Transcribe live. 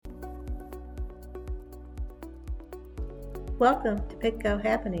Welcome to Pitco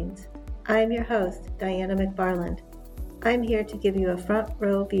Happenings. I'm your host, Diana McFarland. I'm here to give you a front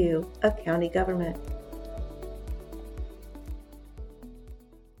row view of county government.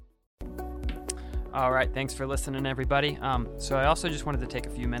 All right, thanks for listening, everybody. So I also just wanted to take a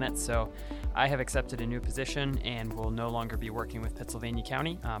few minutes. So I have accepted a new position and will no longer be working with Pittsylvania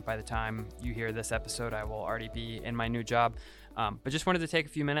County. By the time you hear this episode, I will already be in my new job. But just wanted to take a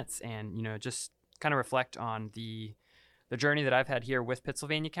few minutes and, just kind of reflect on the journey that I've had here with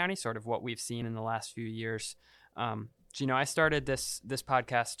Pittsylvania County, sort of what we've seen in the last few years. I started this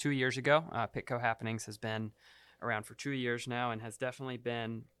podcast 2 years ago. Pitco Happenings has been around for 2 years now and has definitely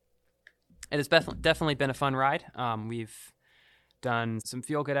been a fun ride. We've done some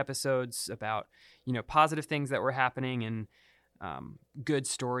feel-good episodes about, positive things that were happening and good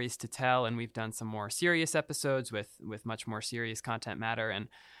stories to tell. And we've done some more serious episodes with much more serious content matter. And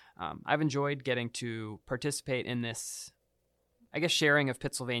I've enjoyed getting to participate in this, I guess, sharing of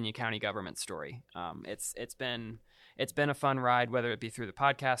Pittsylvania County government story. It's been a fun ride, whether it be through the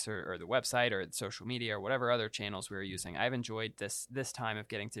podcast or the website or social media or whatever other channels we're using. I've enjoyed this time of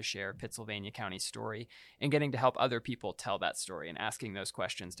getting to share Pittsylvania County's story and getting to help other people tell that story and asking those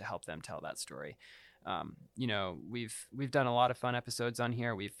questions to help them tell that story. We've done a lot of fun episodes on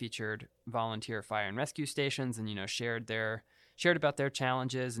here. We've featured volunteer fire and rescue stations and, shared about their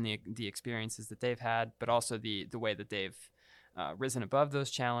challenges and the experiences that they've had, but also the way that they've risen above those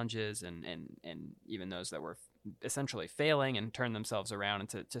challenges and even those that were essentially failing and turned themselves around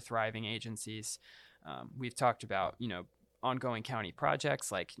into thriving agencies. We've talked about, ongoing county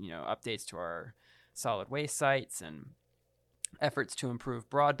projects like, updates to our solid waste sites and efforts to improve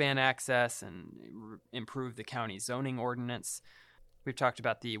broadband access and improve the county zoning ordinance. We've talked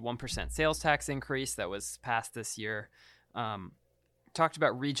about the 1% sales tax increase that was passed this year. Talked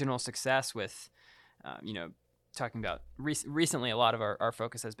about regional success with, talking about recently, a lot of our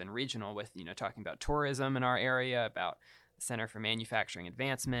focus has been regional with, talking about tourism in our area, about the Center for Manufacturing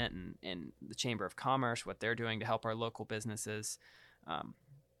Advancement and the Chamber of Commerce, what they're doing to help our local businesses.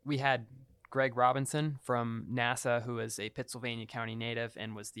 We had Greg Robinson from NASA, who is a Pittsylvania County native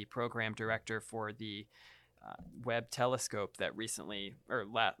and was the program director for the Webb telescope that recently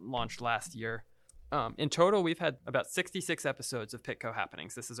launched last year. In total, we've had about 66 episodes of Pitco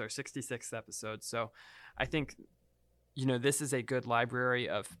Happenings. This is our 66th episode. So I think, this is a good library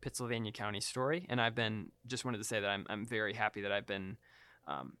of Pittsylvania County story. And just wanted to say that I'm very happy that I've been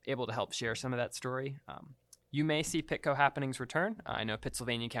able to help share some of that story. You may see Pitco Happenings return. I know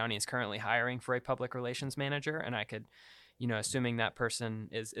Pittsylvania County is currently hiring for a public relations manager, and I could, assuming that person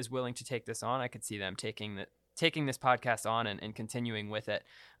is willing to take this on, I could see them taking this podcast on and continuing with it.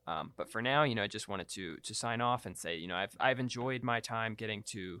 But for now, I just wanted to sign off and say, I've enjoyed my time getting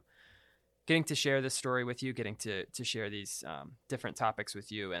to share this story with you, getting to share these different topics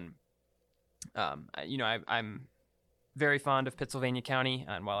with you. And, I'm very fond of Pittsylvania County.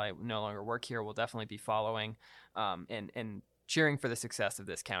 And while I no longer work here, we'll definitely be following and cheering for the success of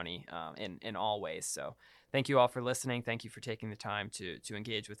this county in all ways. So thank you all for listening. Thank you for taking the time to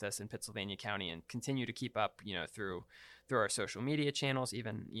engage with us in Pittsylvania County and continue to keep up, through our social media channels.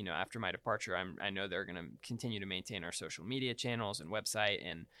 Even, after my departure, I know they're going to continue to maintain our social media channels and website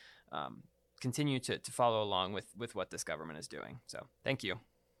and continue to follow along with what this government is doing. So thank you.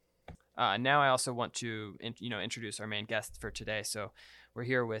 Now I also want to, introduce our main guest for today. So we're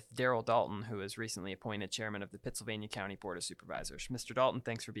here with Daryl Dalton, who was recently appointed chairman of the Pittsylvania County Board of Supervisors. Mr. Dalton,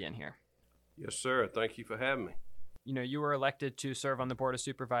 thanks for being here. Yes, sir. Thank you for having me. You were elected to serve on the Board of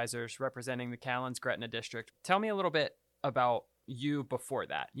Supervisors representing the Callens-Gretna District. Tell me a little bit about you before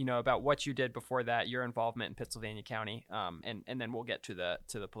that, about what you did before that, your involvement in Pittsylvania County, and then we'll get to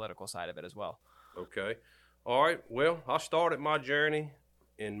the political side of it as well. Okay. All right. Well, I started my journey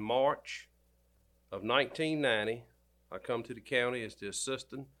in March of 1990. I come to the county as the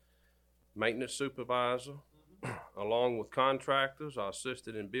assistant maintenance supervisor. Along with contractors, I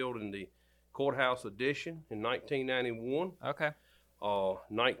assisted in building the courthouse addition in 1991. Okay.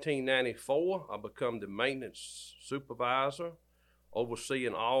 1994, I become the maintenance supervisor,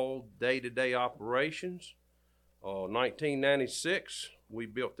 overseeing all day-to-day operations. 1996, we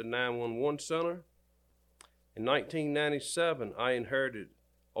built the 911 center. In 1997, I inherited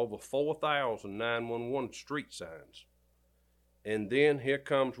over 4,000 911 street signs. And then here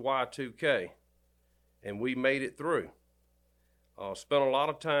comes Y2K, and we made it through. Spent a lot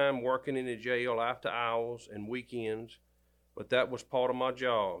of time working in the jail after hours and weekends, but that was part of my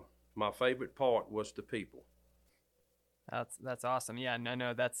job. My favorite part was the people. That's awesome. Yeah, and I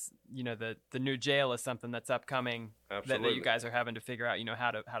know that's, the new jail is something that's upcoming. Absolutely. That you guys are having to figure out,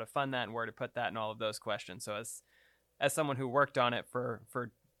 how to fund that and where to put that and all of those questions. So as someone who worked on it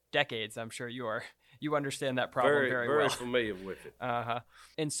for decades, I'm sure you understand that problem very well. Very familiar with it.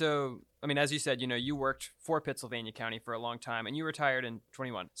 And so, I mean, as you said, you worked for Pittsylvania County for a long time, and you retired in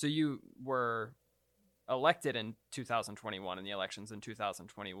 21. So you were elected in 2021 in the elections in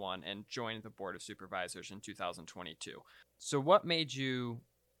 2021 and joined the Board of Supervisors in 2022. So what made you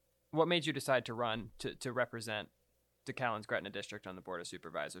decide to run to represent DeKalb's Gretna District on the Board of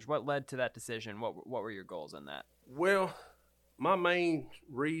Supervisors? What led to that decision? What were your goals in that? Well, my main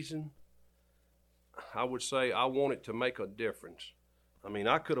reason, I would say, I wanted to make a difference. I mean,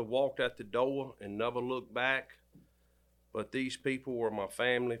 I could have walked out the door and never looked back, but these people were my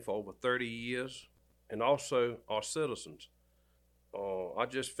family for over 30 years and also our citizens. I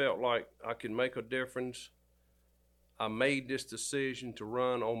just felt like I could make a difference. I made this decision to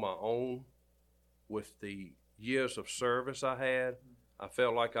run on my own with the years of service I had. I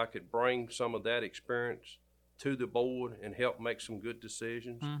felt like I could bring some of that experience to the board and help make some good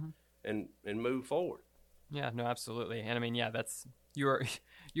decisions and move forward. Yeah, no, absolutely. And I mean, yeah,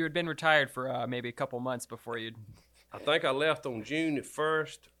 you had been retired for maybe a couple months before you'd. I think I left on June the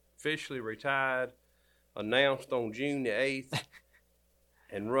 1st, officially retired, announced on June the 8th,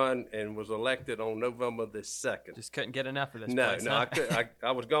 and was elected on November the 2nd. Just couldn't get enough of this. No, place, no, huh?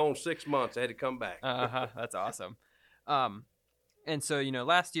 I was gone 6 months. I had to come back. That's awesome. And so,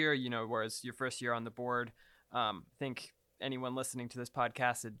 last year, was your first year on the board. I think anyone listening to this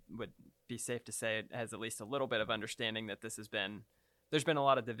podcast would be safe to say it has at least a little bit of understanding that there's been a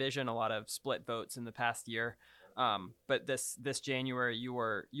lot of division, a lot of split votes in the past year. But this January, you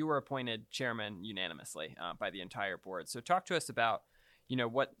were appointed chairman unanimously by the entire board. So talk to us about,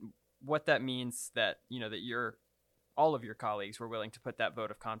 what that means that all of your colleagues were willing to put that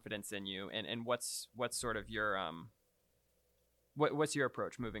vote of confidence in you, and what's sort of your what's your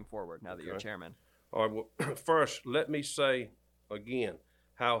approach moving forward now that you're chairman? All right. Well, first, let me say again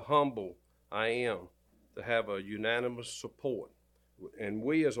how humble I am to have a unanimous support, and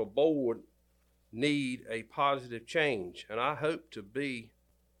we as a board need a positive change, and I hope to be,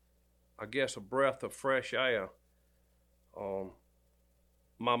 I guess, a breath of fresh air.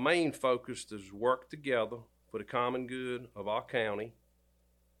 My main focus is work together for the common good of our county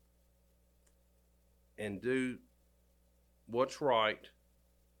and do what's right.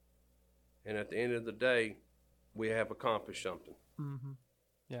 And at the end of the day, we have accomplished something. Mm-hmm.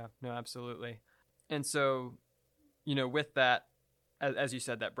 Yeah, no, absolutely. And so, with that, as you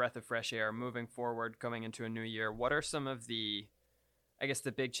said, that breath of fresh air, moving forward, coming into a new year, what are some of the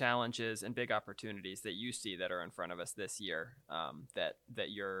big challenges and big opportunities that you see that are in front of us this year that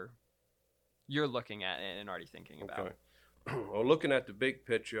you're looking at and already thinking about? Okay. Well, looking at the big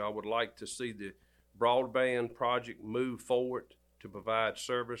picture, I would like to see the broadband project move forward to provide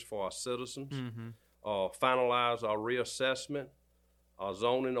service for our citizens, finalize our reassessment, our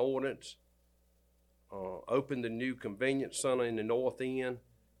zoning ordinance, open the new convenience center in the north end,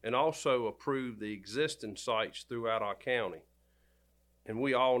 and also approve the existing sites throughout our county. And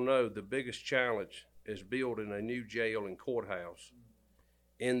we all know the biggest challenge is building a new jail and courthouse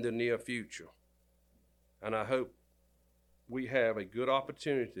in the near future. And I hope we have a good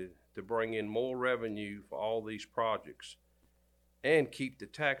opportunity to bring in more revenue for all these projects and keep the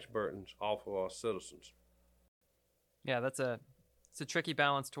tax burdens off of our citizens. Yeah, it's a tricky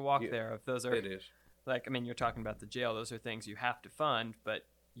balance to walk there. If those are, it is. You're talking about the jail. Those are things you have to fund, but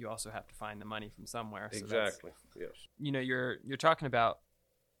you also have to find the money from somewhere. So exactly. Yes. You're talking about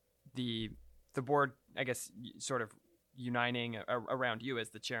the board, I guess, sort of uniting around you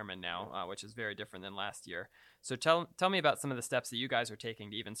as the chairman now, which is very different than last year. So tell me about some of the steps that you guys are taking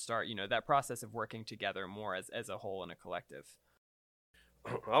to even start, that process of working together more as a whole and a collective.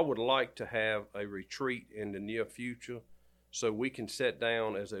 I would like to have a retreat in the near future so we can sit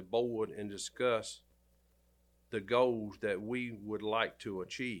down as a board and discuss the goals that we would like to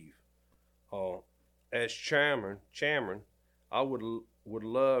achieve. As chairman, I would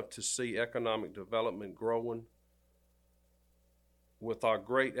love to see economic development growing. With our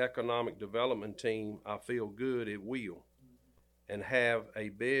great economic development team, I feel good it will, and have a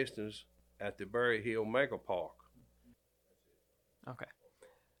business at the Berry Hill Mega Park. Okay.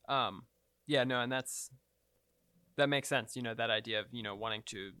 Yeah, no, and that makes sense. That idea of, wanting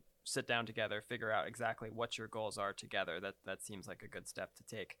to sit down together, figure out exactly what your goals are together. That seems like a good step to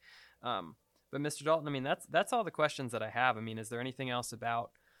take. But Mr. Dalton, that's all the questions that I have. Is there anything else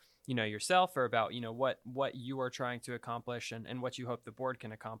about, yourself or about, what you are trying to accomplish and what you hope the board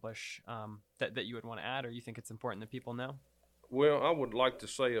can accomplish that you would want to add, or you think it's important that people know? Well, I would like to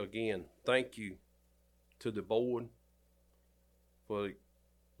say again, thank you to the board for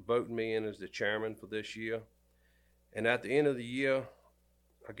voting me in as the chairman for this year. And at the end of the year,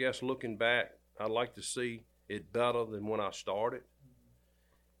 I guess looking back, I'd like to see it better than when I started.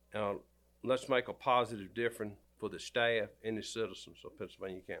 Let's make a positive difference for the staff and the citizens of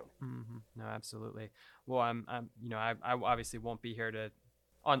Pennsylvania County. Mm-hmm. No, absolutely. Well, I obviously won't be here to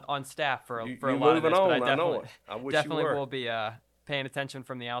on staff for a lot of this, but I definitely will be paying attention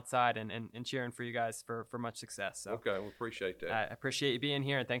from the outside and cheering for you guys for much success. So, okay, we appreciate that. I appreciate you being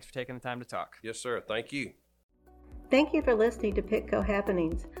here, and thanks for taking the time to talk. Yes, sir. Thank you. Thank you for listening to Pitco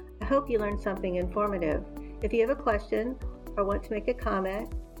Happenings. I hope you learned something informative. If you have a question or want to make a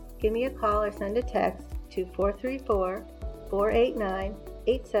comment, give me a call or send a text to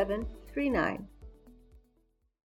 434-489-8739.